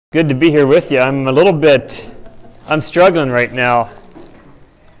Good to be here with you. I'm struggling right now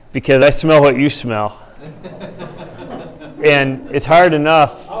because I smell what you smell. And it's hard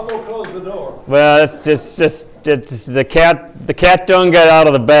enough. I'll go close the door. Well, it's the cat done got out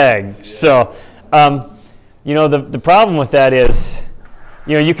of the bag. So, the problem with that is,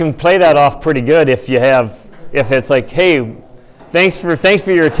 you can play that off pretty good if it's like, hey, thanks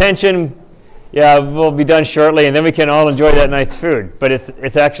for your attention. Yeah, we'll be done shortly, and then we can all enjoy that night's food. But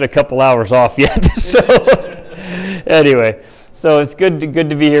it's actually a couple hours off yet. So anyway, so it's good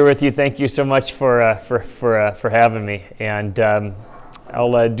to be here with you. Thank you so much for having me. And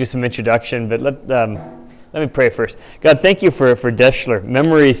I'll do some introduction, but let me pray first. God, thank you for Deschler.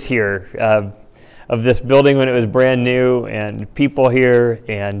 Memories here of this building when it was brand new, and people here,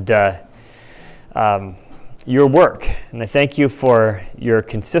 and your work. And I thank you for your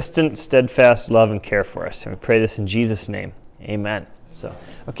consistent, steadfast love and care for us. And we pray this in Jesus' name. Amen. So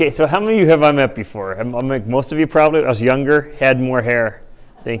how many of you have I met before? Most of you probably. I was younger, had more hair,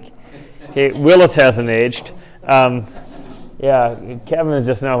 I think. Okay, Willis hasn't aged. Yeah, Kevin is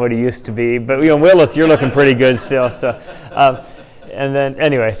just not what he used to be. But Willis, you're looking pretty good still. So, and then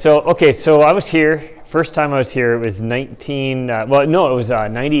anyway, so I was here. First time I was here, it was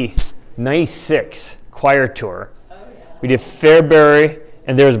 96 choir tour. Oh, yeah. We did Fairbury,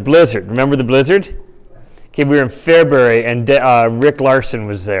 and there was Blizzard. Remember the Blizzard? Okay, we were in Fairbury, and Rick Larson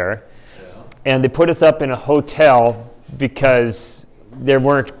was there. Yeah. And they put us up in a hotel because there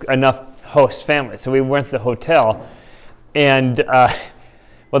weren't enough host families. So we went to the hotel, and the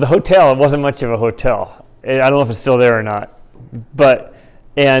hotel, it wasn't much of a hotel. I don't know if it's still there or not. But,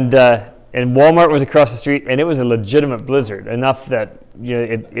 and Walmart was across the street, and it was a legitimate blizzard, enough that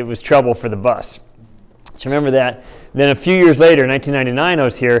it was trouble for the bus. So remember that. Then a few years later, in 1999, I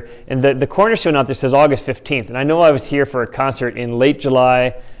was here, and the cornerstone out there says August 15th. And I know I was here for a concert in late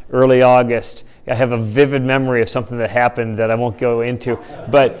July, early August. I have a vivid memory of something that happened that I won't go into.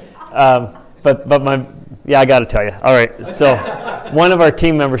 But I got to tell you. All right. So one of our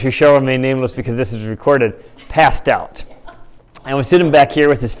team members, who shall remain nameless because this is recorded, passed out. I was sitting back here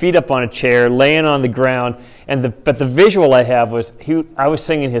with his feet up on a chair, laying on the ground, but the visual I have was I was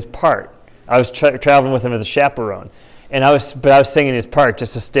singing his part. I was traveling with him as a chaperone, but I was singing his part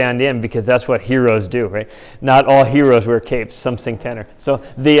just to stand in because that's what heroes do, right? Not all heroes wear capes; some sing tenor.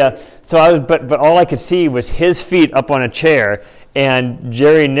 But all I could see was his feet up on a chair, and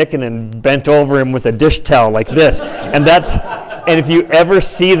Jerry Nickenen bent over him with a dish towel like this, and if you ever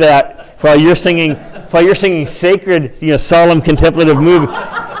see that while you're singing sacred, solemn, contemplative movie.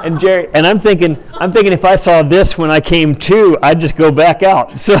 And Jerry, and I'm thinking if I saw this when I came to, I'd just go back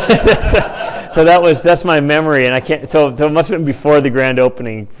out. So that's my memory, and I can't. So it must have been before the grand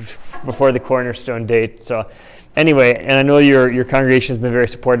opening, before the cornerstone date. So anyway, and I know your congregation has been very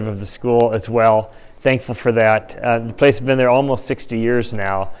supportive of the school as well. Thankful for that. The place has been there almost 60 years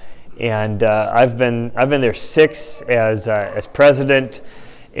now, and I've been there 6 as president.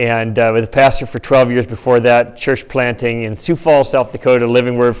 And was a pastor for 12 years before that, church planting in Sioux Falls, South Dakota,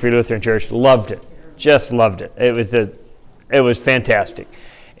 Living Word Free Lutheran Church. Loved it, just loved it. It was fantastic.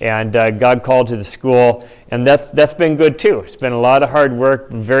 And God called to the school, and that's been good too. It's been a lot of hard work.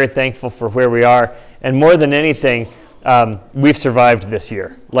 I'm very thankful for where we are. And more than anything, we've survived this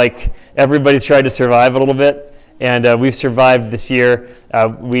year. Like everybody's tried to survive a little bit, and we've survived this year.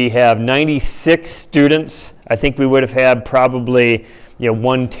 We have 96 students. I think we would have had probably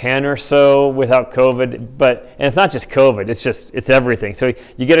 110 or so without COVID, and it's not just COVID, it's everything. So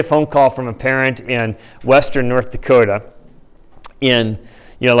you get a phone call from a parent in western North Dakota in,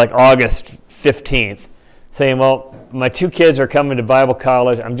 like August 15th, saying, well, my 2 kids are coming to Bible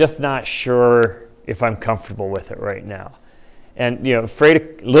college. I'm just not sure if I'm comfortable with it right now. And, little afraid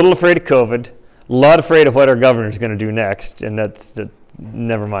of COVID, a lot afraid of what our governor's going to do next, and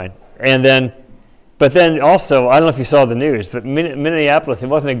never mind. But then also, I don't know if you saw the news, but Minneapolis, it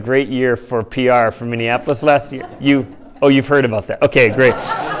wasn't a great year for PR for Minneapolis last year. You've heard about that. Okay, great.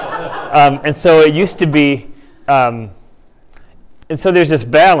 And so it used to be, and so there's this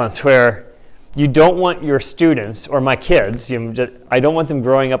balance where you don't want your students, or my kids, I don't want them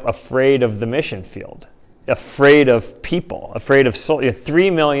growing up afraid of the mission field, afraid of people, afraid of soul.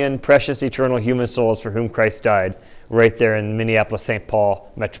 3 million precious eternal human souls for whom Christ died right there in the Minneapolis-St.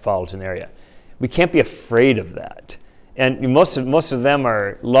 Paul metropolitan area. We can't be afraid of that, and most of them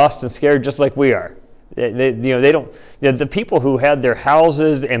are lost and scared, just like we are. They don't. The people who had their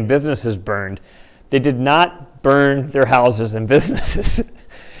houses and businesses burned, they did not burn their houses and businesses.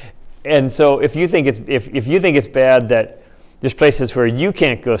 And so, if you think it's bad that there's places where you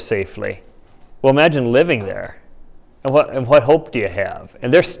can't go safely, well, imagine living there. And what hope do you have?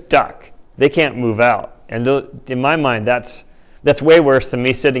 And they're stuck. They can't move out. And in my mind, that's way worse than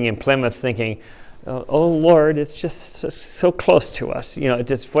me sitting in Plymouth thinking, oh Lord, it's just so close to us.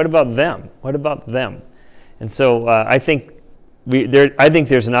 What about them? What about them? And so I think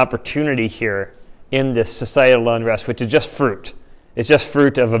there's an opportunity here in this societal unrest, which is just fruit. It's just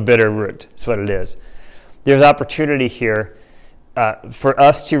fruit of a bitter root. That's what it is. There's opportunity here for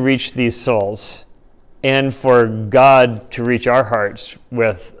us to reach these souls and for God to reach our hearts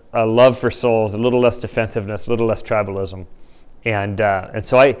with a love for souls, a little less defensiveness, a little less tribalism. And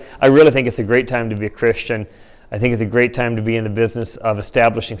so I really think it's a great time to be a Christian. I think it's a great time to be in the business of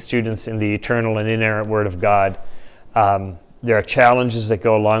establishing students in the eternal and inerrant Word of God. There are challenges that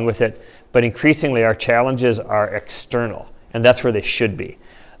go along with it, but increasingly our challenges are external, and that's where they should be.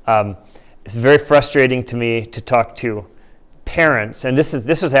 It's very frustrating to me to talk to parents, and this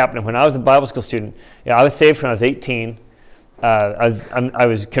was happening when I was a Bible school student. I was saved when I was 18. I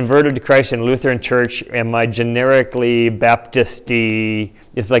was converted to Christ in a Lutheran church, and my generically Baptist-y,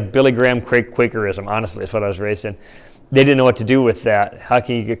 it's like Billy Graham Quakerism, honestly, is what I was raised in. They didn't know what to do with that. How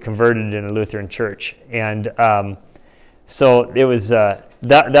can you get converted in a Lutheran church? And so it was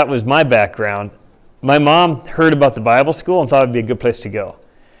that was my background. My mom heard about the Bible school and thought it would be a good place to go.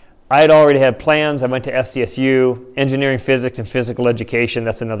 I had already had plans. I went to SDSU, engineering, physics, and physical education.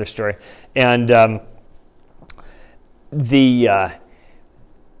 That's another story. And the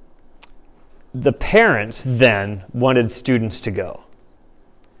parents then wanted students to go.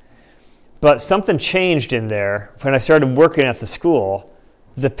 But something changed in there when I started working at the school.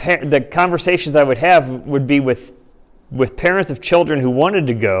 The conversations I would have would be with parents of children who wanted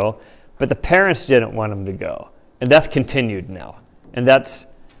to go, but the parents didn't want them to go. And that's continued now. And that's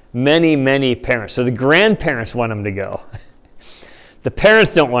many, many parents. So the grandparents want them to go. The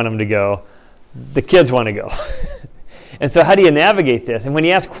parents don't want them to go. The kids want to go. And so how do you navigate this? And when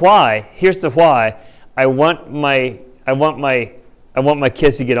you ask why, here's the why. I want my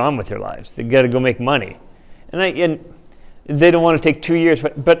kids to get on with their lives. They got to go make money. And they don't want to take 2 years.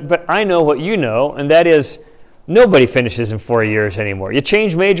 But I know what you know, and that is nobody finishes in 4 years anymore. You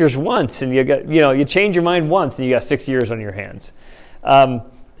change majors once, and you change your mind once, and you got 6 years on your hands.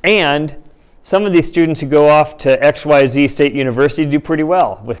 And some of these students who go off to XYZ State University do pretty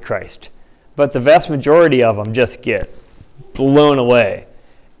well with Christ. But the vast majority of them just get blown away.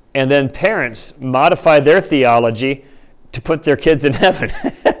 And then parents modify their theology to put their kids in heaven.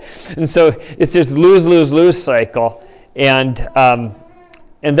 And so it's this lose-lose-lose cycle. And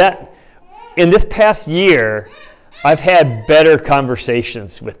that, in this past year, I've had better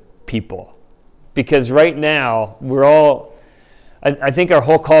conversations with people. Because right now, we're all, I think our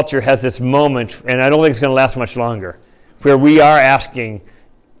whole culture has this moment, and I don't think it's going to last much longer, where we are asking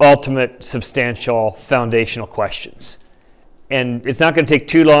ultimate, substantial, foundational questions. And it's not going to take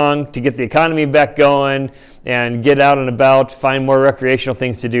too long to get the economy back going and get out and about, find more recreational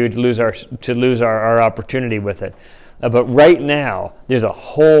things to do to lose our opportunity with it. But right now, there's a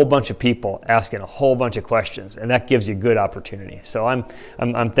whole bunch of people asking a whole bunch of questions, and that gives you good opportunity. So I'm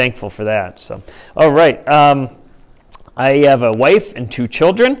thankful for that. So, all right, I have a wife and 2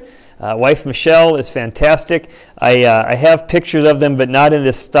 children. Wife Michelle is fantastic. I have pictures of them, but not in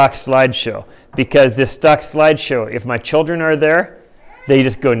this stock slideshow, because this stock slideshow, if my children are there, they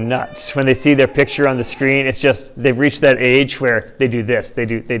just go nuts when they see their picture on the screen. It's just they've reached that age where they do this, they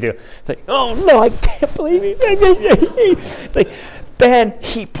do. It's like, oh no, I can't believe it. It's like, Ben,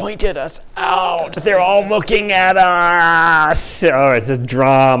 he pointed us out. They're all looking at us. Oh, it's a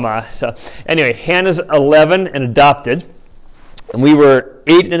drama. So anyway, Hannah's 11 and adopted. And we were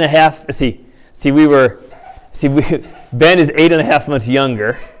 8.5. Ben is 8.5 months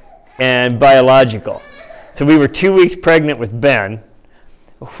younger and biological. So we were 2 weeks pregnant with Ben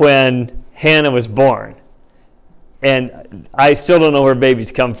when Hannah was born. And I still don't know where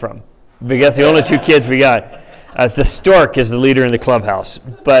babies come from, because the only 2 kids we got. The stork is the leader in the clubhouse.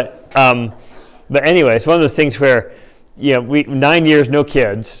 But anyway, it's one of those things where, we 9 years, no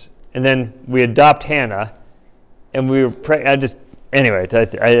kids, and then we adopt Hannah. And we were, I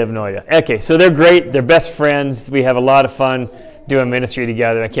have no idea. Okay, so they're great. They're best friends. We have a lot of fun doing ministry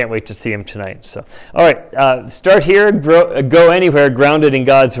together. I can't wait to see them tonight. So, all right, start here, go anywhere, grounded in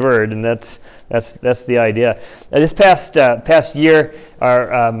God's Word, and that's the idea. This past year,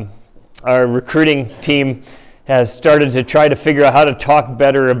 our recruiting team has started to try to figure out how to talk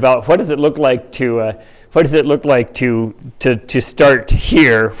better about what does it look like to start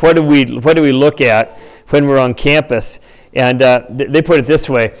here. What do we look at when we're on campus? And they put it this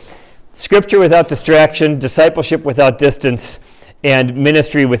way: Scripture without distraction, discipleship without distance, and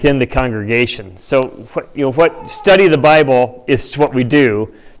ministry within the congregation. So what study the Bible is what we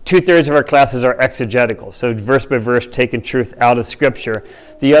do. 2/3 of our classes are exegetical, so verse by verse, taking truth out of Scripture.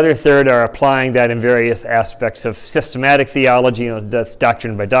 The other third are applying that in various aspects of systematic theology, that's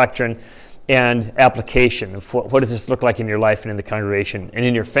doctrine by doctrine, and application of what does this look like in your life and in the congregation and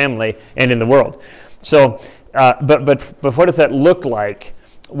in your family and in the world. So, but what does that look like?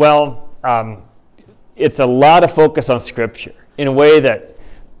 Well, it's a lot of focus on Scripture in a way that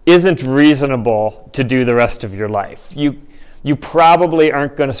isn't reasonable to do the rest of your life. You probably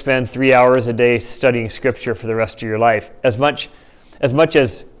aren't going to spend 3 hours a day studying Scripture for the rest of your life. As much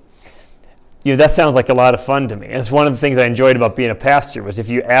as that sounds like a lot of fun to me. And it's one of the things I enjoyed about being a pastor was if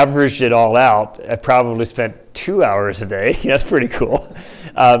you averaged it all out, I probably spent 2 hours a day. That's pretty cool.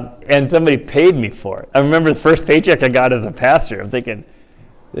 And somebody paid me for it. I remember the first paycheck I got as a pastor. I'm thinking,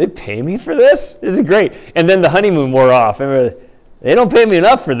 they pay me for this? This is great. And then the honeymoon wore off. I remember, they don't pay me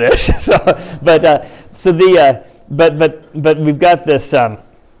enough for this. But we've got this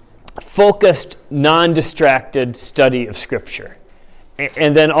focused, non-distracted study of Scripture.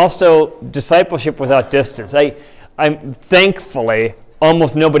 And then also discipleship without distance. I'm thankfully,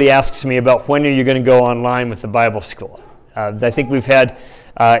 almost nobody asks me about when are you going to go online with the Bible school. I think we've had,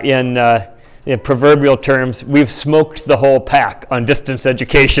 in proverbial terms, we've smoked the whole pack on distance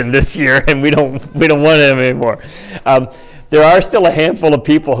education this year, and we don't want it anymore. There are still a handful of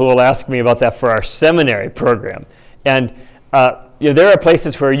people who will ask me about that for our seminary program. And there are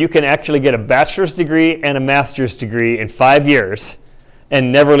places where you can actually get a bachelor's degree and a master's degree in 5 years and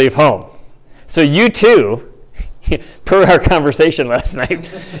never leave home. So you too, per our conversation last night,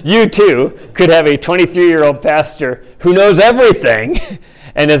 you too could have a 23-year-old pastor who knows everything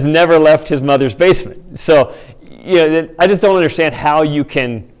and has never left his mother's basement. So I just don't understand how you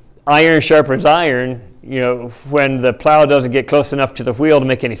can iron sharpens iron, when the plow doesn't get close enough to the wheel to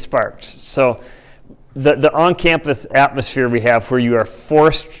make any sparks. So the on-campus atmosphere we have where you are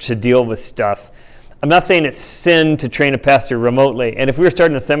forced to deal with stuff, I'm not saying it's sin to train a pastor remotely. And if we were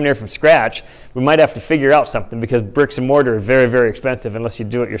starting a seminary from scratch, we might have to figure out something because bricks and mortar are very, very expensive unless you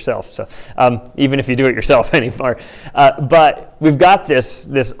do it yourself. So even if you do it yourself anymore. But we've got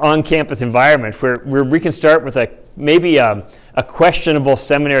this on-campus environment where we can start with maybe a questionable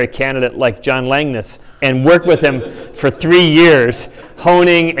seminary candidate like John Langness and work with him for 3 years,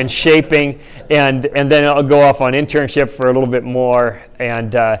 honing and shaping, and then I'll go off on internship for a little bit more.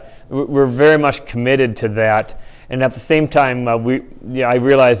 And we're very much committed to that. And at the same time, I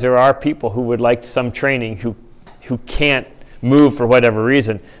realize there are people who would like some training who can't move for whatever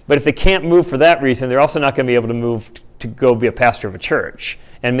reason. But if they can't move for that reason, they're also not going to be able to move to go be a pastor of a church.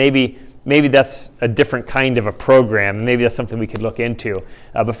 And maybe that's a different kind of a program. Maybe that's something we could look into.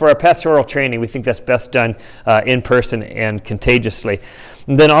 But for our pastoral training, we think that's best done in person and contagiously.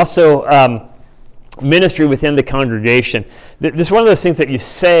 And then also ministry within the congregation. This is one of those things that you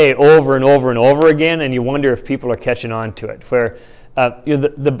say over and over and over again, and you wonder if people are catching on to it. Where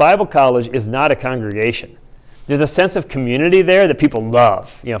the Bible college is not a congregation. There's a sense of community there that people love,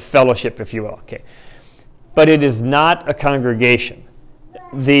 fellowship, if you will. Okay, but it is not a congregation.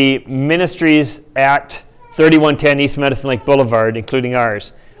 The ministries at 3110 East Medicine Lake Boulevard, including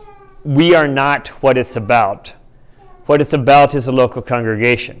ours, we are not what it's about. What it's about is a local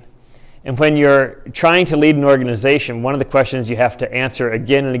congregation. And when you're trying to lead an organization, one of the questions you have to answer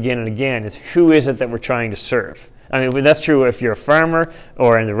again and again and again is, who is it that we're trying to serve? I mean, that's true if you're a farmer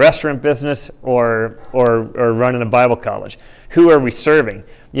or in the restaurant business or running a Bible college. Who are we serving?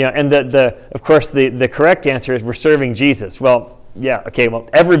 And of course the correct answer is we're serving Jesus. Well, yeah, okay, well,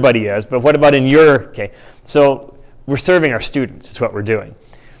 everybody is, but what about in okay? So we're serving our students is what we're doing.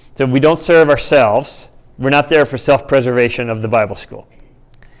 So we don't serve ourselves. We're not there for self-preservation of the Bible school.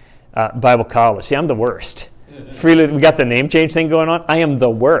 Bible college. See, I'm the worst. We got the name change thing going on. I am the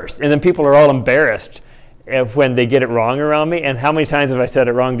worst. And then people are all embarrassed when they get it wrong around me. And how many times have I said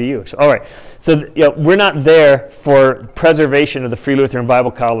it wrong to you? So, all right. So we're not there for preservation of the Free Lutheran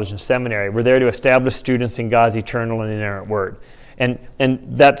Bible College and Seminary. We're there to establish students in God's eternal and inerrant Word. And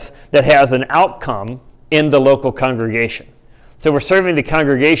that has an outcome in the local congregation. So we're serving the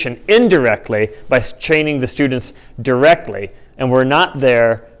congregation indirectly by training the students directly. And we're not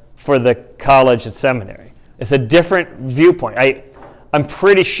there for the college and seminary. It's a different viewpoint. I'm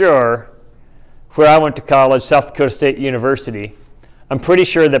pretty sure where I went to college, South Dakota State University, I'm pretty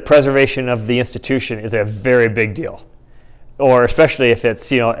sure that preservation of the institution is a very big deal. Or especially if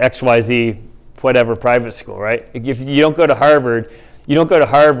it's, XYZ, whatever private school, right? If you don't go to Harvard,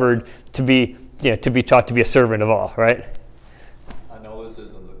 to be taught to be a servant of all, right? I know this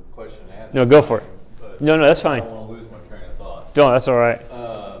isn't the question to answer. No, go for it. No, that's fine. I don't want to lose my train of thought. don't. That's all right.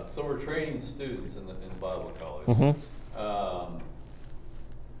 So we're training students in the Bible college. Mm-hmm.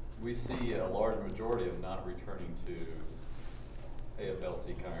 We see a large majority of not returning to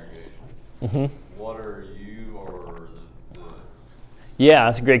AFLC congregations. Mm-hmm. What are you or the Yeah,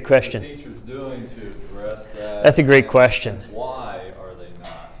 that's a great question. teachers doing to address that? That's a great question. And why are they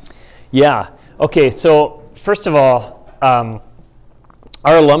not? Yeah. Okay, so first of all, our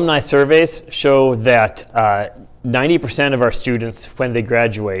alumni surveys show that 90% of our students, when they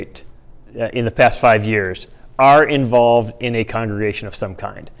graduate in the past 5 years, are involved in a congregation of some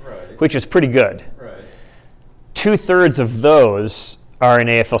kind, Right. which is pretty good. Right. 2/3 of those are in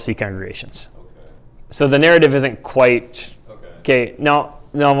AFLC congregations. Okay. So the narrative isn't quite, okay, now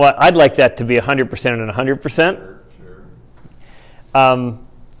what, I'd like that to be 100% and 100%. Sure.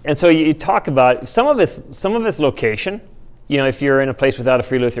 And so you talk about some of it's location, if you're in a place without a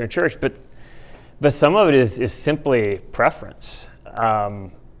Free Lutheran church, but some of it is simply preference.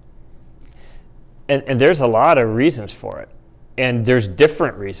 And there's a lot of reasons for it, and there's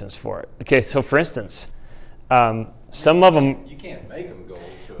different reasons for it. Okay, so for instance, some of them... You can't make them go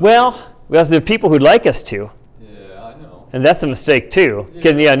to Well, there are people who'd like us to. Yeah, I know. And that's a mistake too.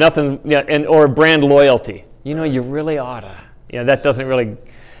 Yeah. Or brand loyalty. You really oughta. That doesn't really...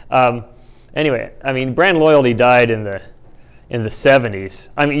 anyway, I mean, brand loyalty died in the 70s.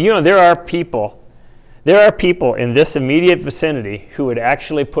 I mean, there are people in this immediate vicinity who would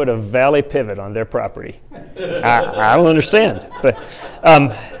actually put a valley pivot on their property. I don't understand, but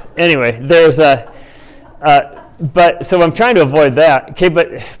anyway, there's but so I'm trying to avoid that. Okay,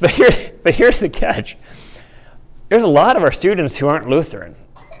 but here's the catch. There's a lot of our students who aren't Lutheran,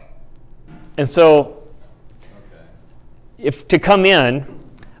 and so if to come in,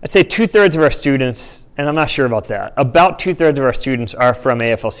 I'd say 2/3 of our students, and I'm not sure about that. About 2/3 of our students are from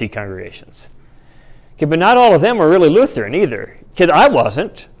AFLC congregations. Okay, but not all of them are really Lutheran either. Because I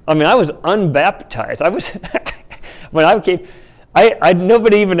wasn't. I mean, I was unbaptized. I was when I came.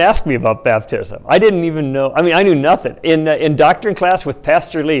 Nobody even asked me about baptism. I didn't even know. I mean, I knew nothing. In doctrine class with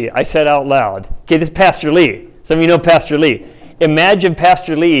Pastor Lee, I said out loud, "Okay, this is Pastor Lee." Some of you know Pastor Lee. Imagine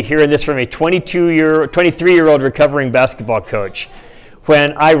Pastor Lee hearing this from a 23-year-old recovering basketball coach.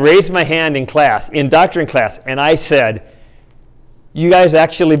 When I raised my hand in doctrine class, and I said, "You guys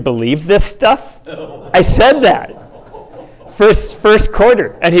actually believe this stuff?" I said that first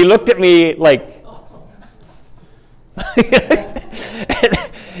quarter, and he looked at me like,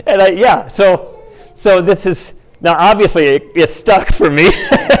 So this is now obviously it stuck for me,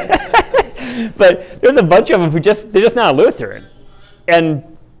 but there's a bunch of them they're just not Lutheran, and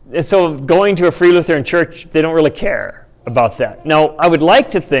so going to a Free Lutheran church, they don't really care about that. Now, I would like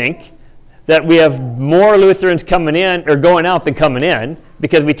to think that we have more Lutherans coming in or going out than coming in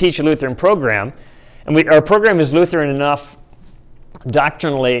because we teach a Lutheran program, and our program is Lutheran enough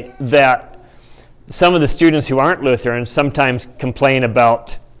doctrinally that some of the students who aren't Lutheran sometimes complain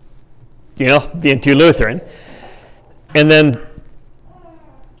about, being too Lutheran. And then,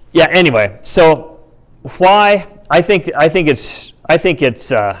 anyway, so why? I think there's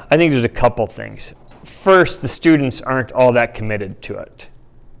a couple things. First, the students aren't all that committed to it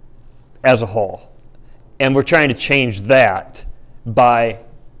as a whole. And we're trying to change that by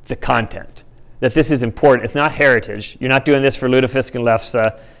the content. That this is important. It's not heritage. You're not doing this for lutefisk and lefse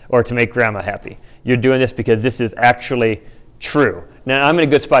or to make grandma happy. You're doing this because this is actually true. Now, I'm in a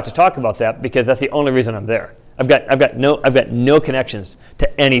good spot to talk about that because that's the only reason I'm there. I've got no connections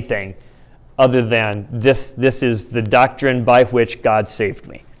to anything other than this is the doctrine by which God saved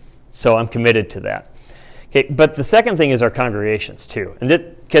me. So I'm committed to that. Okay, but the second thing is our congregations too. And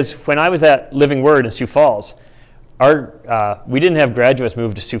because when I was at Living Word in Sioux Falls, we didn't have graduates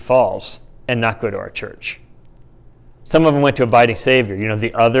move to Sioux Falls and not go to our church. Some of them went to Abiding Savior,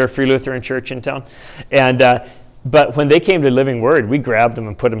 the other Free Lutheran church in town. And but when they came to Living Word, we grabbed them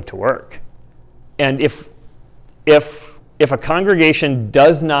and put them to work. And if a congregation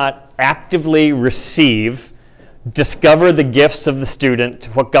does not actively discover the gifts of the student,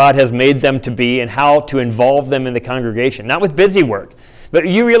 what God has made them to be, and how to involve them in the congregation, not with busy work, but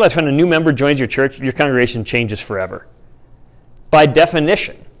you realize when a new member joins your church, your congregation changes forever. By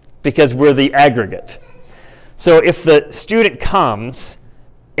definition, because we're the aggregate. So if the student comes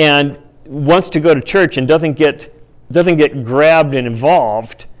and wants to go to church and doesn't get grabbed and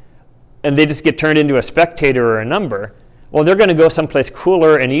involved, and they just get turned into a spectator or a number, well, they're going to go someplace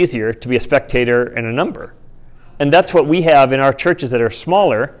cooler and easier to be a spectator and a number. And that's what we have in our churches that are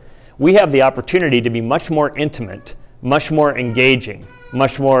smaller. We have the opportunity to be much more intimate, much more engaging,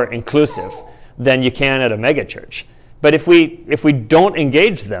 much more inclusive than you can at a megachurch. But if we don't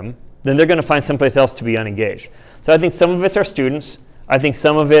engage them, then they're going to find someplace else to be unengaged. So I think some of it's our students. I think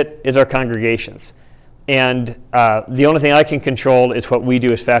some of it is our congregations. And the only thing I can control is what we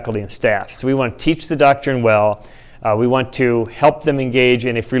do as faculty and staff. So we want to teach the doctrine well. We want to help them engage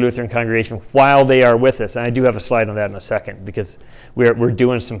in a Free Lutheran congregation while they are with us. And I do have a slide on that in a second because we're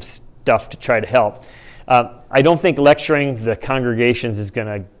doing some stuff to try to help. I don't think lecturing the congregations is going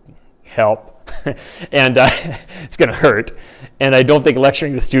to help, and it's going to hurt. And I don't think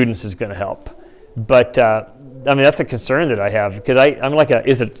lecturing the students is going to help. But I mean, that's a concern that I have because I'm like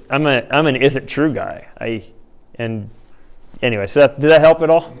I'm an is it true guy. And anyway, so did that help at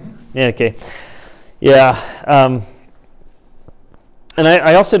all? Mm-hmm. Yeah. Okay. Yeah. And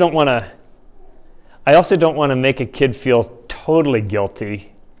I also don't want to. I also don't want to make a kid feel totally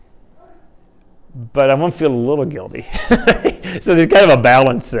guilty, but I want to feel a little guilty. So there's kind of a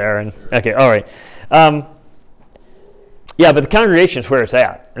balance there. And okay, all right. Yeah, but the congregation is where it's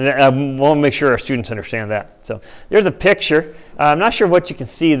at, and I want to make sure our students understand that. So there's a picture. I'm not sure what you can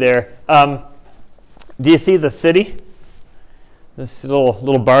see there. Do you see the city? This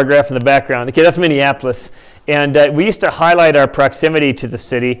little bar graph in the background. Okay, that's Minneapolis. And we used to highlight our proximity to the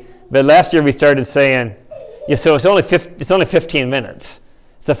city, but last year we started saying, yeah, so it's only 15 minutes.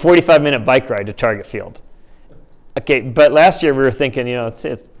 It's a 45-minute bike ride to Target Field. Okay, but last year we were thinking,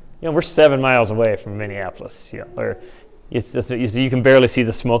 we're 7 miles away from Minneapolis, or it's just, you can barely see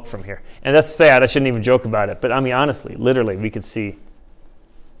the smoke from here. And that's sad. I shouldn't even joke about it. But I mean, honestly, literally, we could see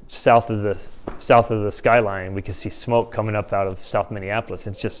south of the skyline, we could see smoke coming up out of South Minneapolis.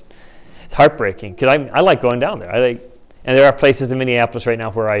 It's heartbreaking because I like going down there. And there are places in Minneapolis right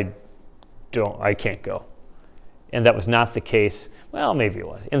now where I can't go. And that was not the case. Well, maybe it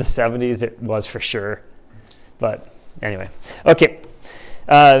was. In the 70s, it was for sure. But anyway, okay.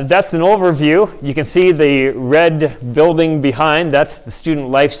 That's an overview. You can see the red building behind. That's the Student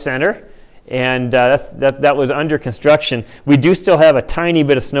Life Center. And that was under construction. We do still have a tiny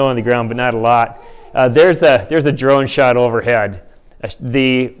bit of snow on the ground, but not a lot. There's a drone shot overhead.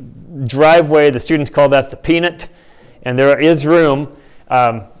 The driveway, the students call that the peanut, and there is room.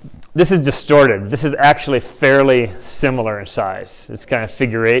 This is distorted. This is actually fairly similar in size. It's kind of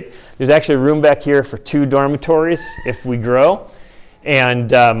figure 8. There's actually room back here for 2 dormitories if we grow,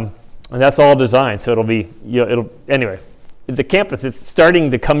 and that's all designed. So it'll be anyway. The campus, it's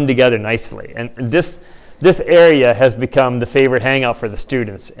starting to come together nicely, and this area has become the favorite hangout for the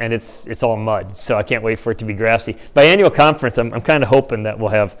students, and it's all mud, so I can't wait for it to be grassy. By annual conference, I'm kind of hoping that we'll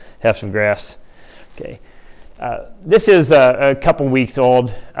have some grass. Okay, this is a couple weeks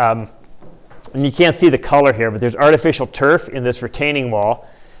old, and you can't see the color here, but there's artificial turf in this retaining wall,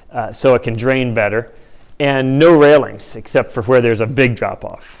 so it can drain better, and no railings except for where there's a big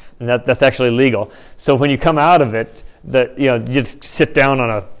drop-off, and that's actually legal. So when you come out of it, you just sit down on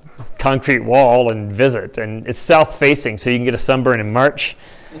a concrete wall and visit, and it's south-facing, so you can get a sunburn in March.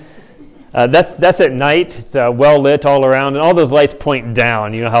 That's at night. It's well lit all around, and all those lights point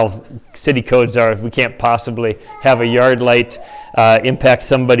down. You know how city codes are. We can't possibly have a yard light impact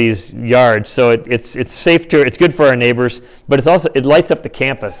somebody's yard, so it's safe to. It's good for our neighbors, but it lights up the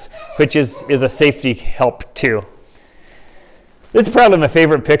campus, which is a safety help too. This is probably my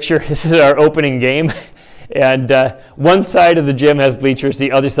favorite picture. This is our opening game. And one side of the gym has bleachers,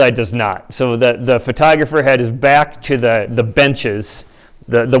 the other side does not. So the photographer had his back to the benches,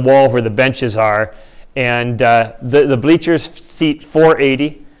 the wall where the benches are. And the bleachers seat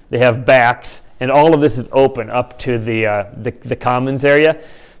 480. They have backs. And all of this is open up to the commons area.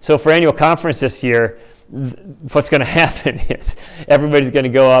 So for annual conference this year, what's going to happen is everybody's going to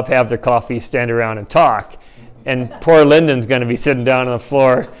go up, have their coffee, stand around and talk. And poor Lyndon's going to be sitting down on the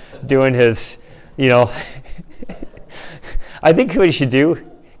floor doing his, I think what he should do,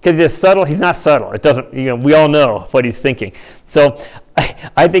 because he's not subtle. It doesn't, we all know what he's thinking. So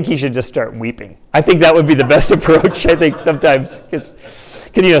I think he should just start weeping. I think that would be the best approach. I think sometimes, because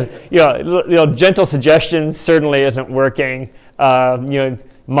gentle suggestions certainly isn't working.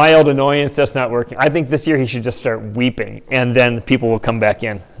 Mild annoyance, that's not working. I think this year he should just start weeping, and then people will come back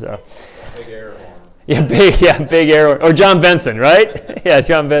in. So. Big air horn. Big air horn. Or John Benson, right? Yeah,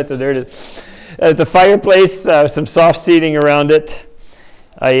 John Benson, there it is. The fireplace, some soft seating around it.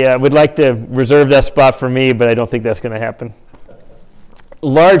 I would like to reserve that spot for me, but I don't think that's going to happen.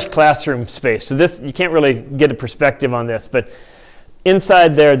 Large classroom space. So this, you can't really get a perspective on this, but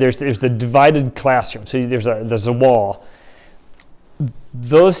inside there's the divided classroom. So there's a wall.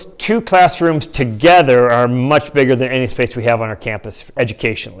 Those 2 classrooms together are much bigger than any space we have on our campus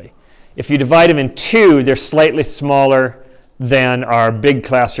educationally. If you divide them in 2, they're slightly smaller than our big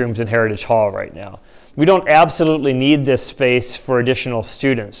classrooms in Heritage Hall right now. we don't absolutely need this space for additional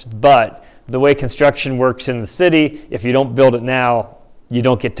students, but the way construction works in the city, if you don't build it now, you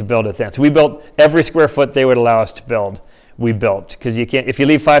don't get to build it then. So we built every square foot they would allow us to build, we built. Because you can't, if you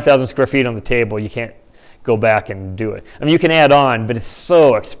leave 5,000 square feet on the table, you can't go back and do it. I mean, you can add on, but it's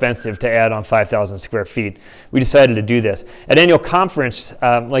so expensive to add on 5,000 square feet. We decided to do this. At annual conference,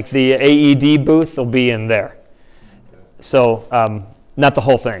 like the AED booth will be in there. So not the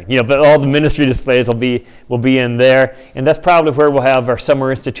whole thing, but all the ministry displays will be in there, and that's probably where we'll have our Summer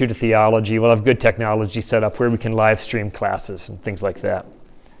Institute of Theology. We'll have good technology set up where we can live stream classes and things like that.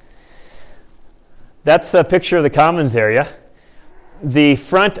 That's a picture of the Commons area. The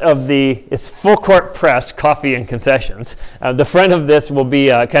front of it's full court press, coffee and concessions. The front of this will be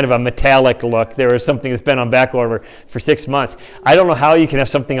kind of a metallic look. There is something that's been on back order for 6 months. I don't know how you can have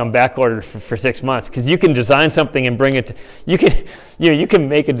something on back order for 6 months, because you can design something and bring it to, you can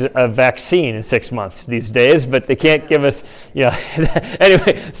make a vaccine in 6 months these days, but they can't give us,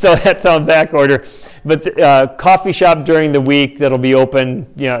 anyway, so that's on back order. But the coffee shop during the week that'll be open,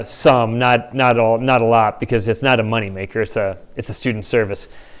 some, not a lot, because it's not a moneymaker. It's a student service.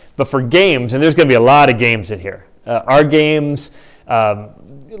 But for games, and there's going to be a lot of games in here. Our games,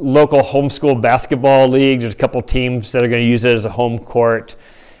 local homeschool basketball league. There's a couple teams that are going to use it as a home court.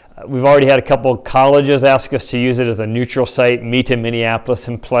 We've already had a couple colleges ask us to use it as a neutral site, meet in Minneapolis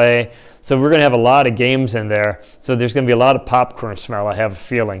and play. So we're going to have a lot of games in there. So there's going to be a lot of popcorn smell, I have a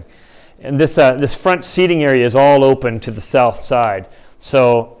feeling. And this front seating area is all open to the south side.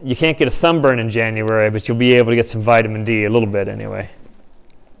 So you can't get a sunburn in January, but you'll be able to get some vitamin D, a little bit anyway.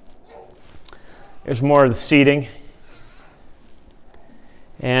 There's more of the seating.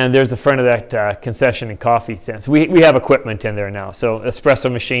 And there's the front of that concession and coffee stand. So we have equipment in there now. So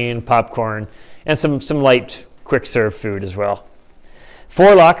espresso machine, popcorn, and some light quick serve food as well.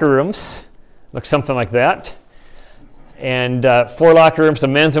 4 locker rooms, looks something like that. And 4 locker rooms, so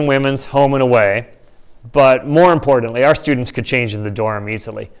men's and women's, home and away. But more importantly, our students could change in the dorm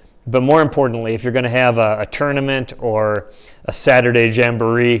easily. But more importantly, if you're going to have a tournament or a Saturday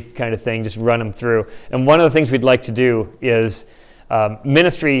jamboree kind of thing, just run them through. And one of the things we'd like to do is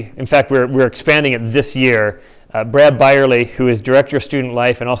ministry. In fact, we're expanding it this year. Brad Byerly, who is Director of Student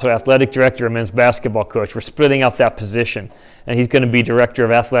Life and also Athletic Director of Men's Basketball Coach, we're splitting out that position. And he's going to be Director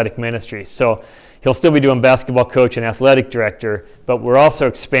of Athletic Ministry. So he'll still be doing basketball coach and athletic director, but we're also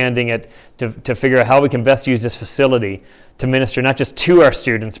expanding it to figure out how we can best use this facility to minister not just to our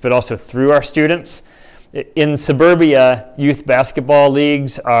students, but also through our students. In suburbia, youth basketball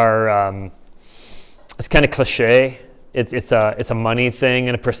leagues are, it's kind of cliche. It's a money thing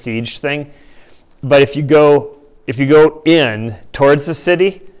and a prestige thing. But if you go in towards the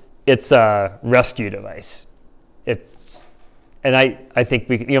city, it's a rescue device. And I think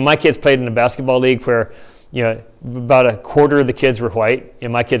my kids played in a basketball league where, about a quarter of the kids were white.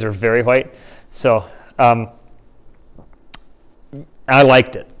 My kids are very white. So I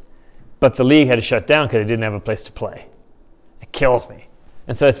liked it. But the league had to shut down because they didn't have a place to play. It kills me.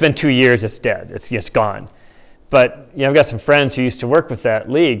 And so it's been 2 years, it's dead. It's gone. But I've got some friends who used to work with that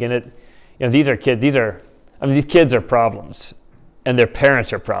league, and these kids are problems, and their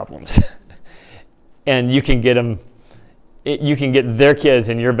parents are problems. And you can get them. You can get their kids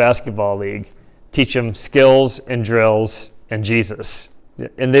in your basketball league, teach them skills and drills and Jesus,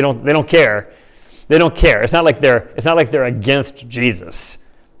 and they don't care. They don't care. It's not like they're against Jesus.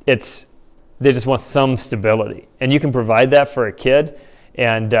 They just want some stability, and you can provide that for a kid.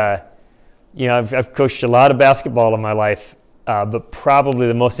 And I've coached a lot of basketball in my life, but probably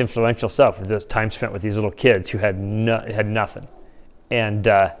the most influential stuff was this time spent with these little kids who had nothing. And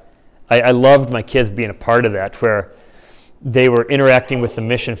I loved my kids being a part of that, where they were interacting with the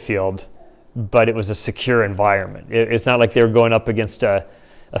mission field, but it was a secure environment. It's not like they were going up against a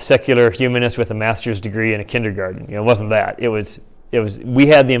secular humanist with a master's degree in a kindergarten. It wasn't that. It was. We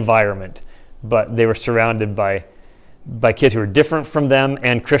had the environment, but they were surrounded by kids who were different from them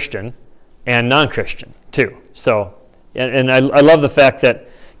and Christian and non-Christian too. So, and I love the fact that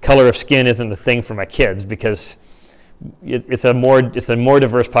color of skin isn't a thing for my kids, because it's a more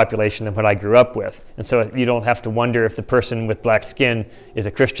diverse population than what I grew up with, and so you don't have to wonder if the person with black skin is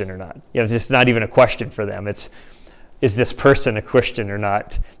a Christian or not. It's just not even a question for them. Is this person a Christian or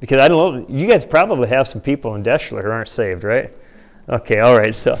not? Because I don't know. You guys probably have some people in Deschler who aren't saved, right? Okay, all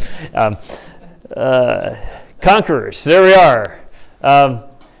right. So, Conquerors. There we are.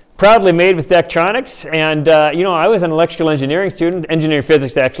 Proudly made with Daktronics, and I was an electrical engineering student, engineering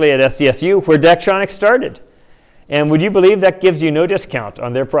physics actually, at SDSU, where Daktronics started. And would you believe that gives you no discount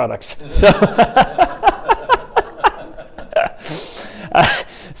on their products?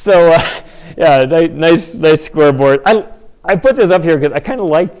 So, Yeah, nice scoreboard. I put this up here because I kind of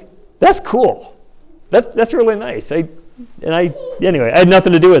like, that's cool. That's really nice. Anyway, I had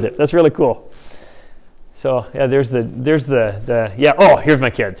nothing to do with it. That's really cool. So yeah, there's the yeah. Oh, here's my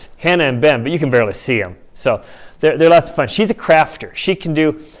kids, Hannah and Ben, but you can barely see them. So they're lots of fun. She's a crafter. She can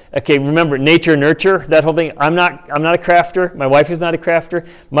do. Okay, remember nature nurture, that whole thing. I'm not a crafter. My wife is not a crafter.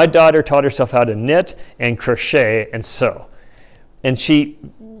 My daughter taught herself how to knit and crochet and sew, and she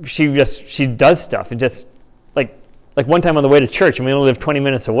does stuff. And just like one time on the way to church, and we only live 20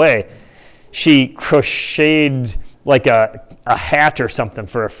 minutes away, she crocheted like a hat or something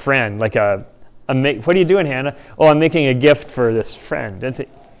for a friend, like what are you doing, Hannah? Oh, I'm making a gift for this friend. And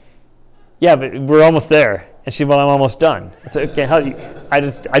yeah, but we're almost there. And she, well, I'm almost done. I said, okay,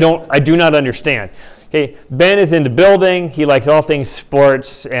 I do not understand. Okay, Ben is into building. He likes all things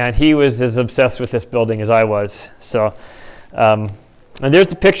sports, and he was as obsessed with this building as I was. So, and there's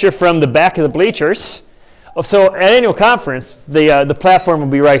the picture from the back of the bleachers. So at annual conference, the platform will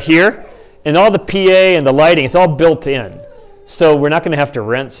be right here, and all the PA and the lighting, it's all built in. So we're not going to have to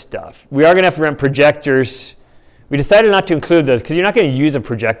rent stuff. We are going to have to rent projectors. We decided not to include those because you're not going to use a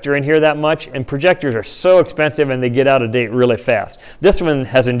projector in here that much, and projectors are so expensive and they get out of date really fast. This one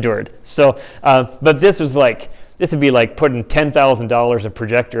has endured. So, but this would be like putting $10,000 of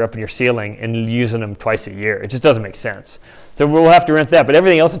projector up in your ceiling and using them twice a year. It just doesn't make sense. So we'll have to rent that, but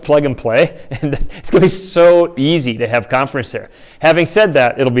everything else is plug and play, and it's going to be so easy to have conference there. Having said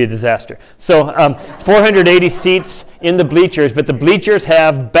that, it'll be a disaster. So 480 seats in the bleachers, but the bleachers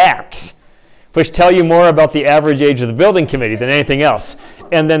have backs, which tell you more about the average age of the building committee than anything else.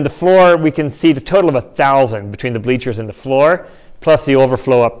 And then the floor, we can seat a total of 1,000 between the bleachers and the floor, plus the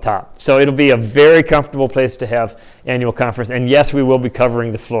overflow up top. So it'll be a very comfortable place to have annual conference. And yes, we will be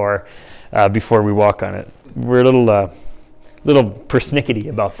covering the floor before we walk on it. We're a little persnickety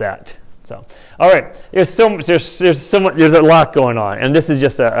about that. So, all right, there's a lot going on, and this is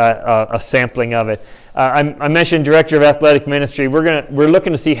just a sampling of it. I mentioned director of athletic ministry. We're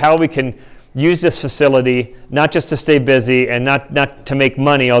looking to see how we can use this facility, not just to stay busy and not to make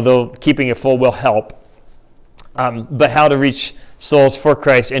money, although keeping it full will help, but how to reach souls for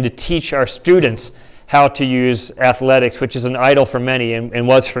Christ and to teach our students how to use athletics, which is an idol for many and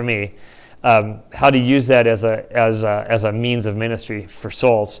was for me, how to use that as a means of ministry for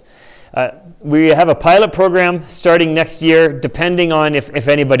souls. We have a pilot program starting next year, depending on if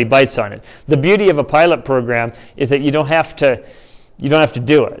anybody bites on it. The beauty of a pilot program is that you don't have to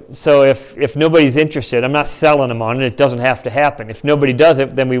do it. So if nobody's interested, I'm not selling them on it. It doesn't have to happen. If nobody does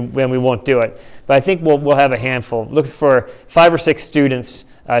it, then we won't do it. But I think we'll have a handful. Look for 5 or 6 students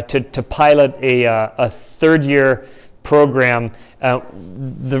to pilot a third-year program.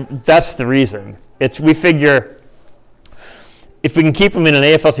 That's the reason. We figure if we can keep them in an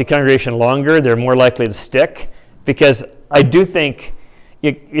AFLC congregation longer, they're more likely to stick. Because I do think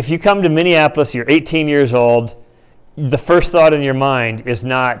if you come to Minneapolis, you're 18 years old, the first thought in your mind is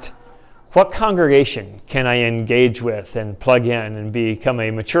not, what congregation can I engage with and plug in and become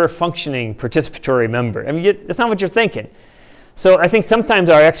a mature, functioning, participatory member? I mean, it's not what you're thinking. So I think sometimes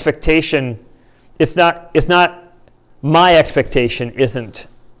our expectation, it's not my expectation isn't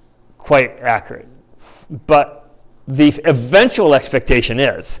quite accurate, but the eventual expectation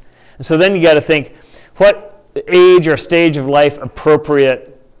is. And so then you got to think, what age or stage of life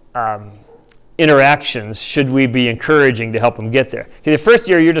appropriate interactions should we be encouraging to help them get there? Because the first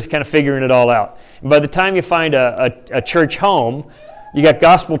year, you're just kind of figuring it all out. And by the time you find a church home, you got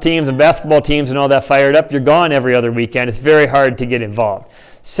gospel teams and basketball teams and all that fired up. You're gone every other weekend. It's very hard to get involved.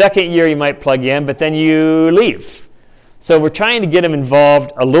 Second year, you might plug in, but then you leave. So we're trying to get them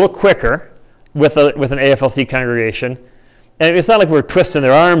involved a little quicker with an AFLC congregation. And it's not like we're twisting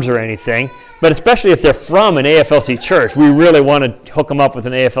their arms or anything, but especially if they're from an AFLC church, we really want to hook them up with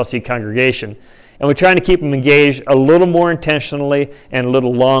an AFLC congregation. And we're trying to keep them engaged a little more intentionally and a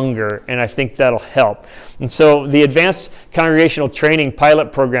little longer, and I think that'll help. And so the Advanced Congregational Training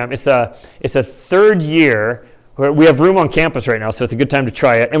Pilot Program, it's a third year. We have room on campus right now, so it's a good time to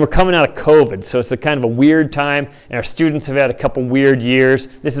try it. And we're coming out of COVID, so it's a kind of a weird time, and our students have had a couple weird years.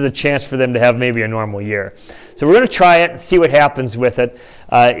 This is a chance for them to have maybe a normal year. So we're going to try it and see what happens with it.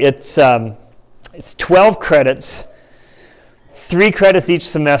 It's 12 credits, 3 credits each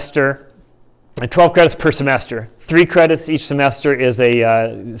semester, and 12 credits per semester. 3 credits each semester is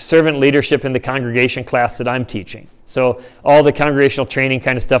a servant leadership in the congregation class that I'm teaching. So all the congregational training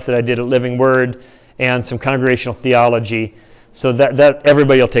kind of stuff that I did at Living Word and some congregational theology. So that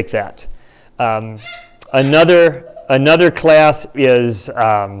everybody will take that. Another class is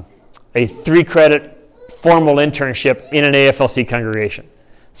a 3-credit formal internship in an AFLC congregation.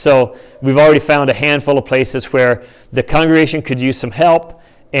 So we've already found a handful of places where the congregation could use some help,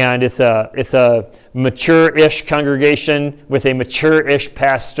 and it's a mature-ish congregation with a mature-ish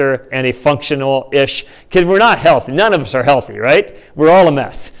pastor and a functional-ish, because we're not healthy. None of us are healthy, right? We're all a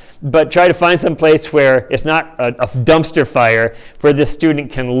mess. But try to find some place where it's not a dumpster fire, where this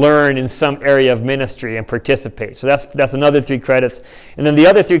student can learn in some area of ministry and participate. So that's another 3 credits. And then the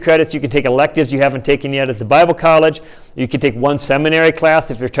other 3 credits, you can take electives you haven't taken yet at the Bible college. You can take 1 seminary class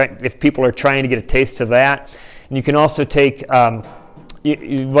if people are trying to get a taste of that. And you can also take,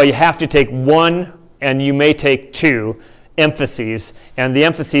 you have to take 1, and you may take 2 emphases, and the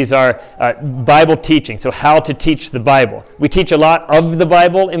emphases are Bible teaching, so how to teach the Bible. We teach a lot of the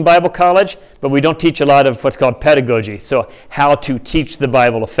Bible in Bible college, but we don't teach a lot of what's called pedagogy, so how to teach the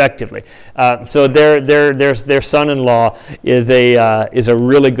Bible effectively. So their son-in-law is a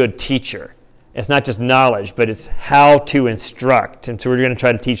really good teacher. It's not just knowledge, but it's how to instruct, and so we're going to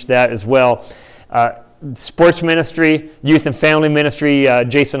try to teach that as well. Sports ministry, youth and family ministry,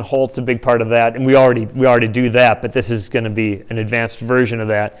 Jason Holt's a big part of that, and we already do that, but this is going to be an advanced version of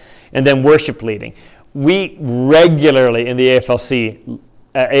that. And then worship leading. We regularly in the AFLC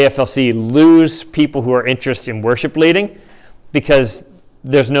lose people who are interested in worship leading because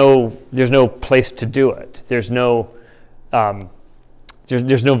there's no place to do it. There's no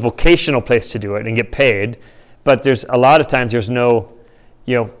vocational place to do it and get paid, but there's a lot of times there's no,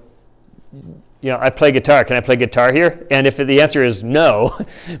 I play guitar. Can I play guitar here? And if the answer is no,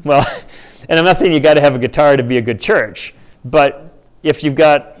 well, and I'm not saying you got to have a guitar to be a good church, but if you've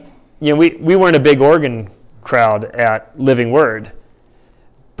got, we weren't a big organ crowd at Living Word,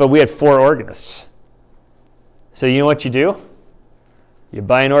 but we had 4 organists. So you know what you do? You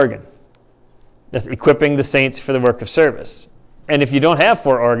buy an organ. That's equipping the saints for the work of service. And if you don't have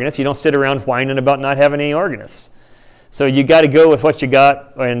 4 organists, you don't sit around whining about not having any organists. So you got to go with what you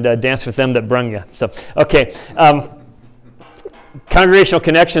got and dance with them that brung you. So, okay. Congregational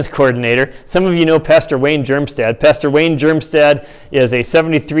Connections Coordinator. Some of you know Pastor Wayne Germstad. Pastor Wayne Germstad is a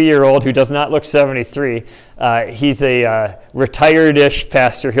 73-year-old who does not look 73. He's a retired-ish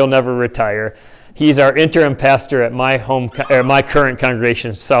pastor. He'll never retire. He's our interim pastor at my current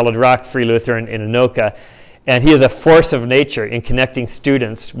congregation, Solid Rock Free Lutheran in Anoka. And he is a force of nature in connecting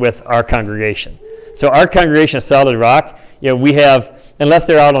students with our congregation. So our congregation of Solid Rock, we have, unless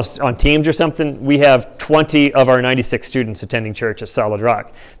they're out on teams or something, we have 20 of our 96 students attending church at Solid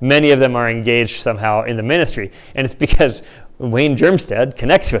Rock. Many of them are engaged somehow in the ministry, and it's because Wayne Germstad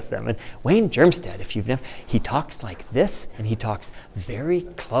connects with them. And Wayne Germstad, if you've never, he talks like this, and he talks very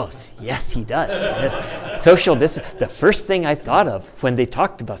close. Yes, he does. Social distance. The first thing I thought of when they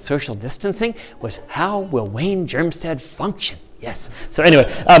talked about social distancing was, how will Wayne Germstad function? Yes. So anyway,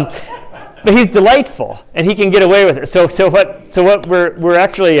 but he's delightful, and he can get away with it. So what we're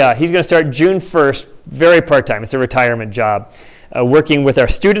actually, he's going to start June 1st, very part-time. It's a retirement job, working with our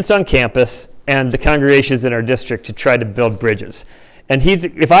students on campus and the congregations in our district to try to build bridges. And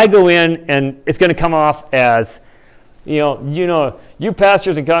if I go in, and it's going to come off as, you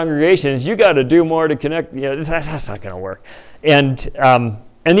pastors and congregations, you got to do more to connect. That's not going to work. And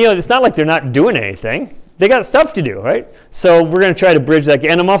it's not like they're not doing anything. They got stuff to do, right? So we're going to try to bridge that.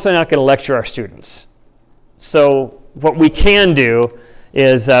 And I'm also not going to lecture our students. So what we can do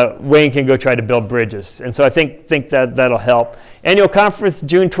is Wayne can go try to build bridges. And so I think that'll help. Annual conference,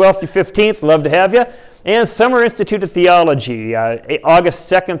 June 12th through 15th. Love to have you. And Summer Institute of Theology,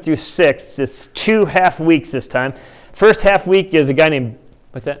 August 2nd through 6th. It's 2 half weeks this time. First half week is a guy named,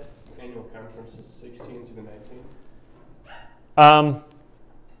 what's that? Annual conference is 16th through the 19th.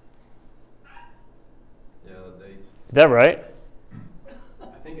 Is that right? I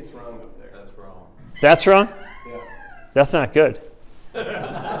think it's wrong up there. That's wrong. That's wrong? Yeah. That's not good. But if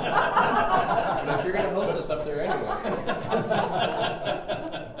you're going to host us up there anyways.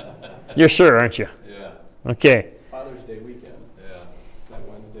 You're sure, aren't you? Yeah. Okay. It's Father's Day weekend. Yeah. That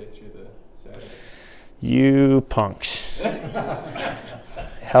Wednesday through the Saturday. You punks.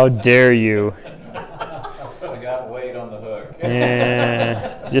 How dare you? I got Wade on the hook.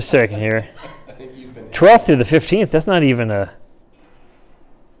 Just a second here. I think you've been 12th through the 15th, that's not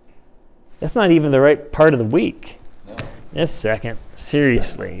even the right part of the week. No. Just a second.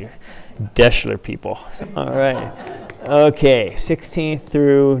 Seriously. Deschler people. All right. Okay, 16th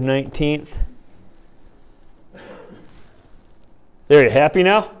through 19th. There, you happy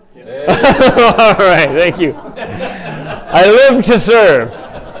now? Yeah. All right, thank you. I live to serve.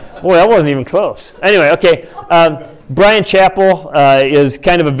 Boy, that wasn't even close. Anyway, okay. Brian Chappell is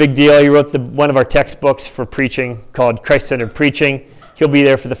kind of a big deal. He wrote one of our textbooks for preaching called Christ-Centered Preaching. He'll be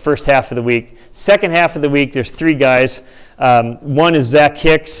there for the first half of the week. Second half of the week, there's 3 guys. One is Zach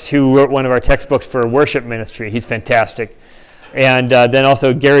Hicks, who wrote one of our textbooks for worship ministry. He's fantastic. And then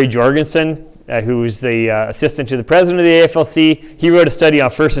also Gary Jorgensen, who's the assistant to the president of the AFLC. He wrote a study on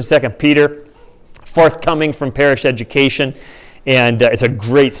 1st and 2nd Peter, forthcoming from Parish Education. And it's a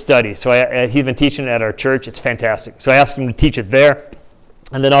great study. So he's been teaching it at our church. It's fantastic. So I asked him to teach it there.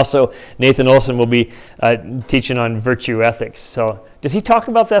 And then also Nathan Olson will be teaching on virtue ethics. So does he talk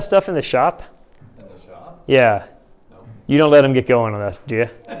about that stuff in the shop? In the shop? Yeah. No. You don't let him get going on that, do you?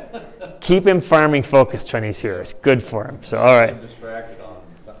 Keep him farming focused when he's here. It's good for him. So all right. I'm distracted on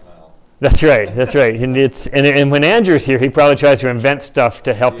something else. That's right. That's right. And when Andrew's here, he probably tries to invent stuff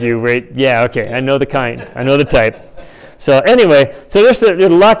to help you rate. Yeah. Okay. I know the kind. I know the type. So anyway, so there's a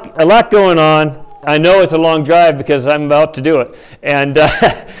lot going on. I know it's a long drive because I'm about to do it. And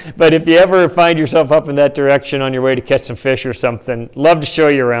but if you ever find yourself up in that direction on your way to catch some fish or something, love to show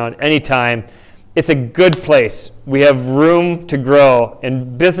you around anytime. It's a good place. We have room to grow.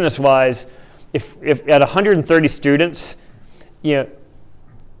 And business-wise, if at 130 students, you know,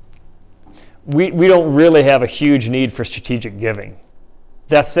 we don't really have a huge need for strategic giving.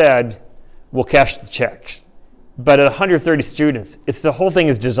 That said, we'll cash the checks. But at 130 students, the whole thing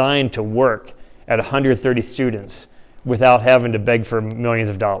is designed to work at 130 students without having to beg for millions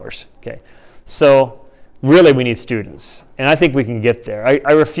of dollars. Okay, so really we need students, and I think we can get there.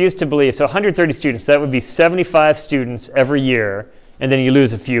 I refuse to believe, so 130 students, that would be 75 students every year, and then you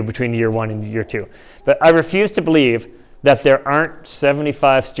lose a few between year 1 and year 2. But I refuse to believe that there aren't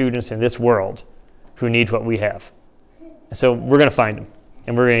 75 students in this world who need what we have. So we're going to find them,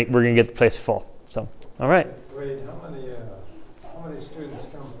 and we're going to get the place full. So, all right. Wade, how many students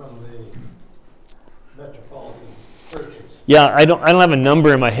come from the metropolitan churches? Yeah, I don't have a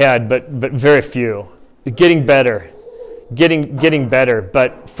number in my head, but very few. Getting better.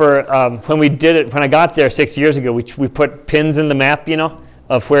 But for when I got there 6 years ago, we put pins in the map, you know,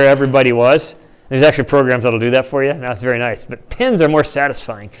 of where everybody was. There's actually programs that'll do that for you. Now it's very nice, but pins are more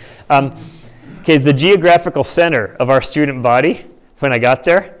satisfying. Okay, the geographical center of our student body when I got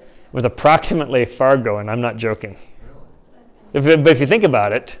there was approximately Fargo, and I'm not joking. But if you think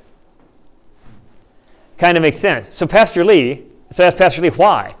about it, kind of makes sense. So I asked Pastor Lee,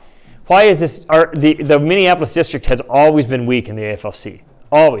 why? Why is this, the Minneapolis district has always been weak in the AFLC.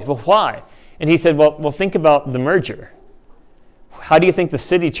 Always. Well, why? And he said, well, think about the merger. How do you think the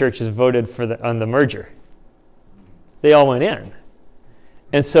city churches voted on the merger? They all went in.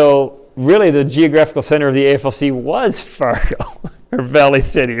 And so really the geographical center of the AFLC was Fargo or Valley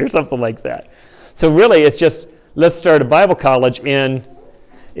City or something like that. So really it's just, let's start a Bible college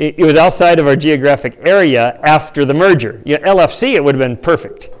it was outside of our geographic area after the merger. You know, LFC, it would have been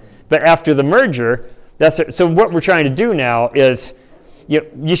perfect. But after the merger, so what we're trying to do now is,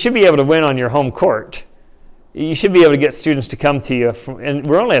 you should be able to win on your home court. You should be able to get students to come to you, and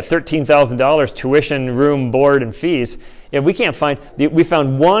we're only at $13,000 tuition, room, board, and fees. If we can't we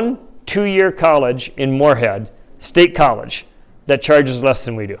found one 2-year college in Moorhead, State College, that charges less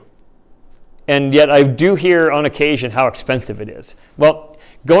than we do. And yet I do hear on occasion how expensive it is. Well,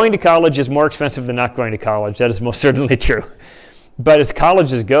 going to college is more expensive than not going to college. That is most certainly true. But as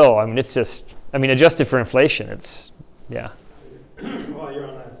colleges go, adjusted for inflation, yeah. While you're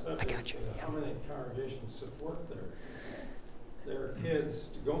on that subject, I got you. How many congregations support their kids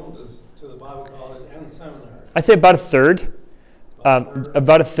going to the Bible college and seminary? I'd say about a third.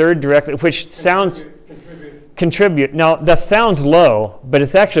 About a third directly, which sounds... Contribute. Now, that sounds low, but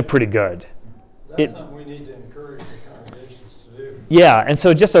it's actually pretty good. That's something we need to encourage the congregations to do. Yeah, and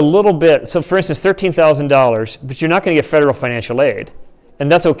so just a little bit. So for instance, $13,000, but you're not going to get federal financial aid.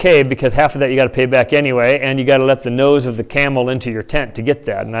 And that's okay because half of that you got to pay back anyway, and you got to let the nose of the camel into your tent to get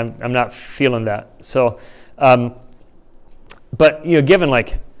that, and I'm not feeling that. So, but given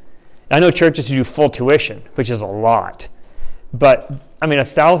I know churches who do full tuition, which is a lot, but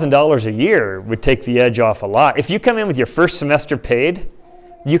 $1,000 a year would take the edge off a lot. If you come in with your first semester paid,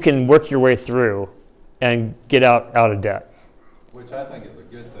 you can work your way through and get out of debt. Which I think is a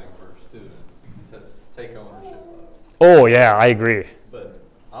good thing for a student to take ownership of. Oh yeah, I agree. But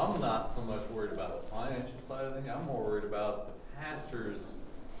I'm not so much worried about the financial side of things. I'm more worried about the pastors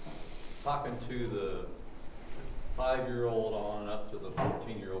talking to the 5-year-old on up to the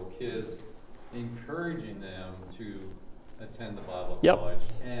 14-year-old kids, encouraging them to attend the Bible college,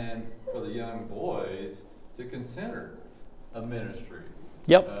 and for the young boys to consider a ministry.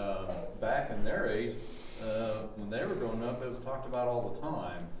 Back in their age, when they were growing up, it was talked about all the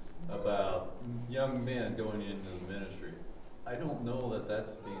time about young men going into the ministry. I don't know that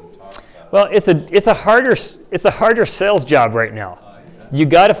that's being talked about. Well, it's a harder sales job right now. Yeah. You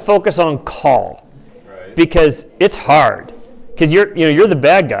got to focus on call. Right. Right. Because it's hard. Because you're the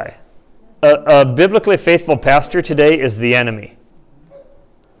bad guy. A biblically faithful pastor today is the enemy.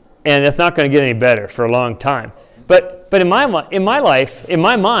 And it's not going to get any better for a long time. But in my life, in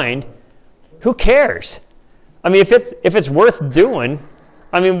my mind, who cares? I mean, if it's worth doing,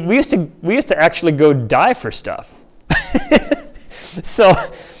 I mean, we used to actually go die for stuff. So,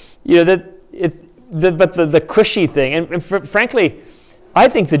 the cushy thing, and frankly, I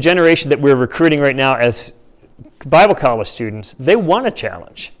think the generation that we're recruiting right now as Bible college students, they want a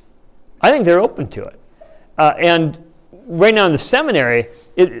challenge. I think they're open to it. And right now in the seminary,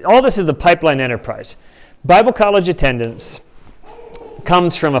 all this is a pipeline enterprise. Bible college attendance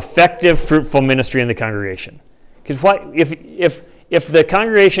comes from effective, fruitful ministry in the congregation. Because if the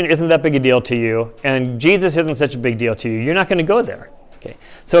congregation isn't that big a deal to you, and Jesus isn't such a big deal to you, you're not going to go there. Okay,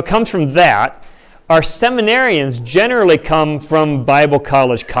 so it comes from that. Our seminarians generally come from Bible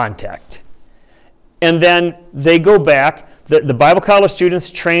college contact. And then they go back. The Bible college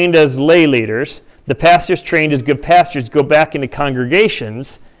students trained as lay leaders, the pastors trained as good pastors go back into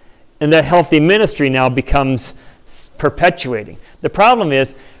congregations, and that healthy ministry now becomes perpetuating. The problem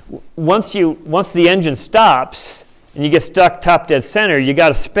is, once the engine stops and you get stuck top dead center, you got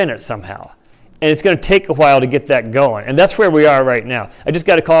to spin it somehow. And it's going to take a while to get that going. And that's where we are right now. I just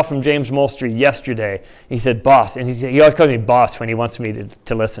got a call from James Molstry yesterday. He said, boss, and he always calls me boss when he wants me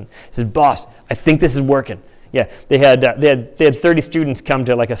to listen. He said, boss, I think this is working. Yeah, they had 30 students come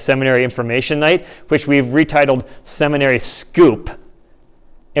to like a seminary information night, which we've retitled Seminary Scoop,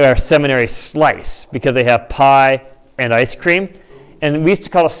 or Seminary Slice, because they have pie and ice cream. And we used to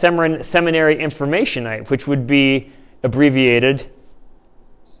call it Seminary Information Night, which would be abbreviated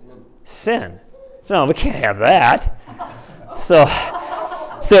Sin. No, we can't have that. So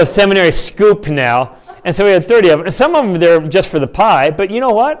Seminary Scoop now. And so we had 30 of them. And some of them, they're just for the pie. But you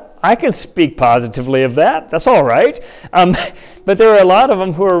know what? I can speak positively of that. That's all right. But there are a lot of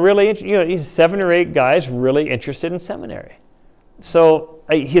them who are really, 7 or 8 guys really interested in seminary. So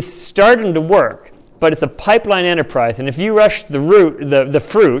it's starting to work. But it's a pipeline enterprise. And if you rush the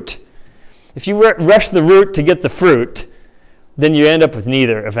fruit, if you rush the root to get the fruit, then you end up with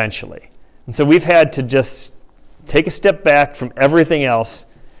neither eventually. And so we've had to just take a step back from everything else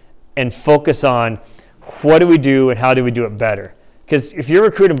and focus on what do we do and how do we do it better. Because if you're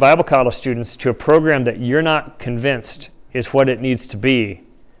recruiting Bible college students to a program that you're not convinced is what it needs to be,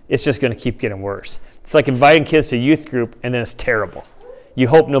 it's just going to keep getting worse. It's like inviting kids to youth group and then it's terrible. You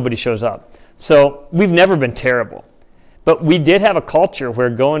hope nobody shows up. So we've never been terrible. But we did have a culture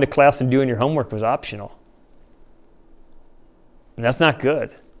where going to class and doing your homework was optional. And that's not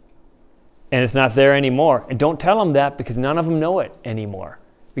good. And it's not there anymore. And don't tell them that because none of them know it anymore.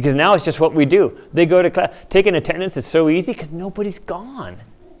 Because now it's just what we do. They go to class. Taking attendance is so easy because nobody's gone.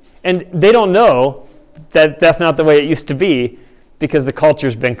 And they don't know that that's not the way it used to be because the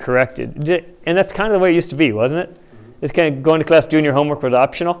culture's been corrected. And that's kind of the way it used to be, wasn't it? It's kind of going to class, doing your homework was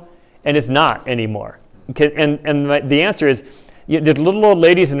optional. And it's not anymore. Okay? And the answer is, there's little old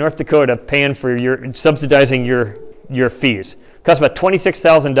ladies in North Dakota paying for subsidizing your fees. It costs about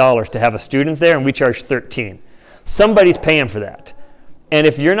 $26,000 to have a student there, and we charge $13,000. Somebody's paying for that. And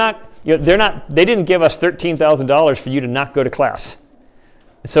if you're not, they didn't give us $13,000 for you to not go to class.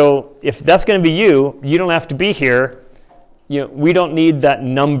 So if that's going to be you don't have to be here. We don't need that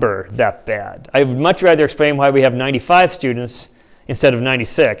number that bad. I would much rather explain why we have 95 students instead of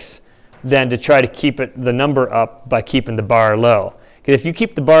 96 than to try to keep the number up by keeping the bar low. Because if you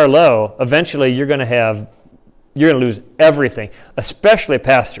keep the bar low, eventually you're going to lose everything, especially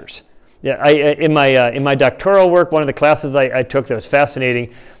pastors. Yeah, in my doctoral work, one of the classes I took that was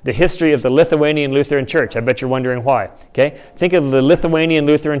fascinating, the history of the Lithuanian Lutheran Church. I bet you're wondering why. Okay, think of the Lithuanian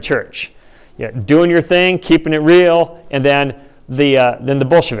Lutheran Church, doing your thing, keeping it real, and then the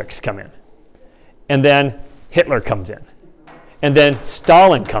Bolsheviks come in, and then Hitler comes in, and then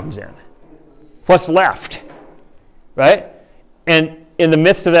Stalin comes in. What's left, right? And in the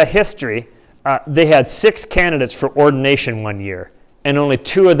midst of that history, they had 6 candidates for ordination one year, and only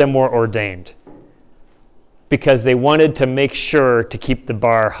 2 of them were ordained because they wanted to make sure to keep the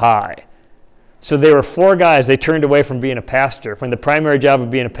bar high. So there were 4 guys they turned away from being a pastor when the primary job of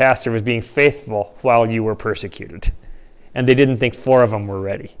being a pastor was being faithful while you were persecuted. And they didn't think 4 of them were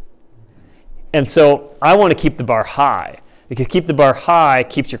ready. And so I want to keep the bar high because keep the bar high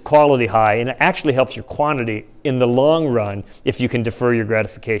keeps your quality high, and it actually helps your quantity in the long run if you can defer your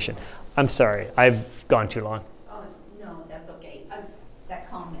gratification. I'm sorry, I've gone too long. Oh, no, that's okay.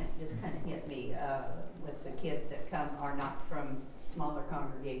 That comment just kind of hit me with the kids that come are not from smaller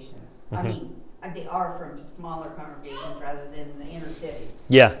congregations. Mm-hmm. I mean, they are from smaller congregations rather than the inner city.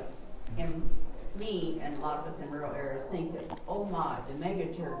 Yeah. And me me and a lot of us in rural areas think that, oh my, the mega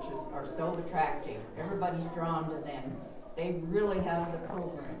churches are so attractive. Everybody's drawn to them. They really have the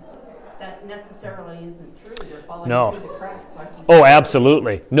programs. That necessarily isn't true. They're falling No. through the cracks, like you Oh, said.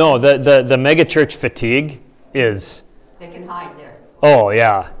 absolutely. No, the mega church fatigue is, They can hide there. oh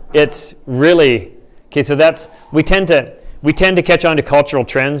yeah, it's really, okay, so that's, we tend to catch on to cultural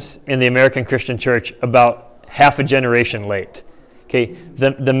trends in the American Christian church about half a generation late. Okay,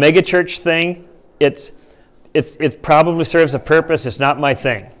 the mega church thing, it's probably serves a purpose. It's not my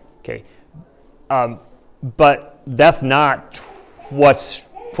thing. Okay, but that's not what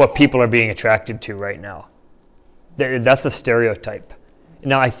people are being attracted to right now. That's a stereotype.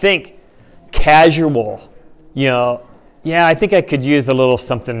 Now I think casual, yeah, I think I could use a little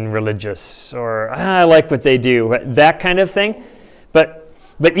something religious, or I like what they do, that kind of thing. But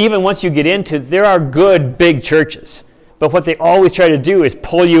even once you get into, there are good big churches. But what they always try to do is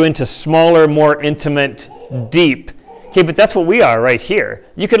pull you into smaller, more intimate, deep. Okay, but that's what we are right here.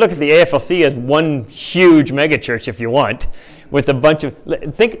 You could look at the AFLC as one huge megachurch if you want, with a bunch of,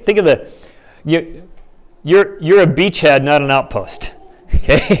 think of you're a beachhead, not an outpost.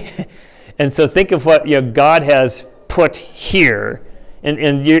 Okay, and so think of what God has put here,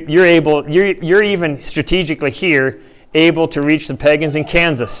 and you're even strategically here, able to reach the pagans in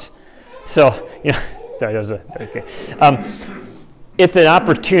Kansas. So sorry, that was okay. It's an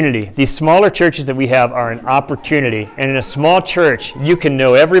opportunity. These smaller churches that we have are an opportunity. And in a small church, you can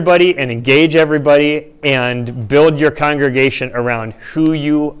know everybody and engage everybody and build your congregation around who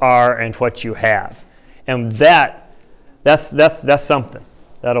you are and what you have. And that's something.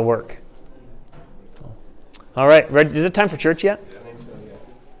 That'll work. All right, ready? Is it time for church yet? I think so,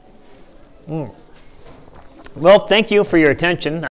 yeah. Well, thank you for your attention.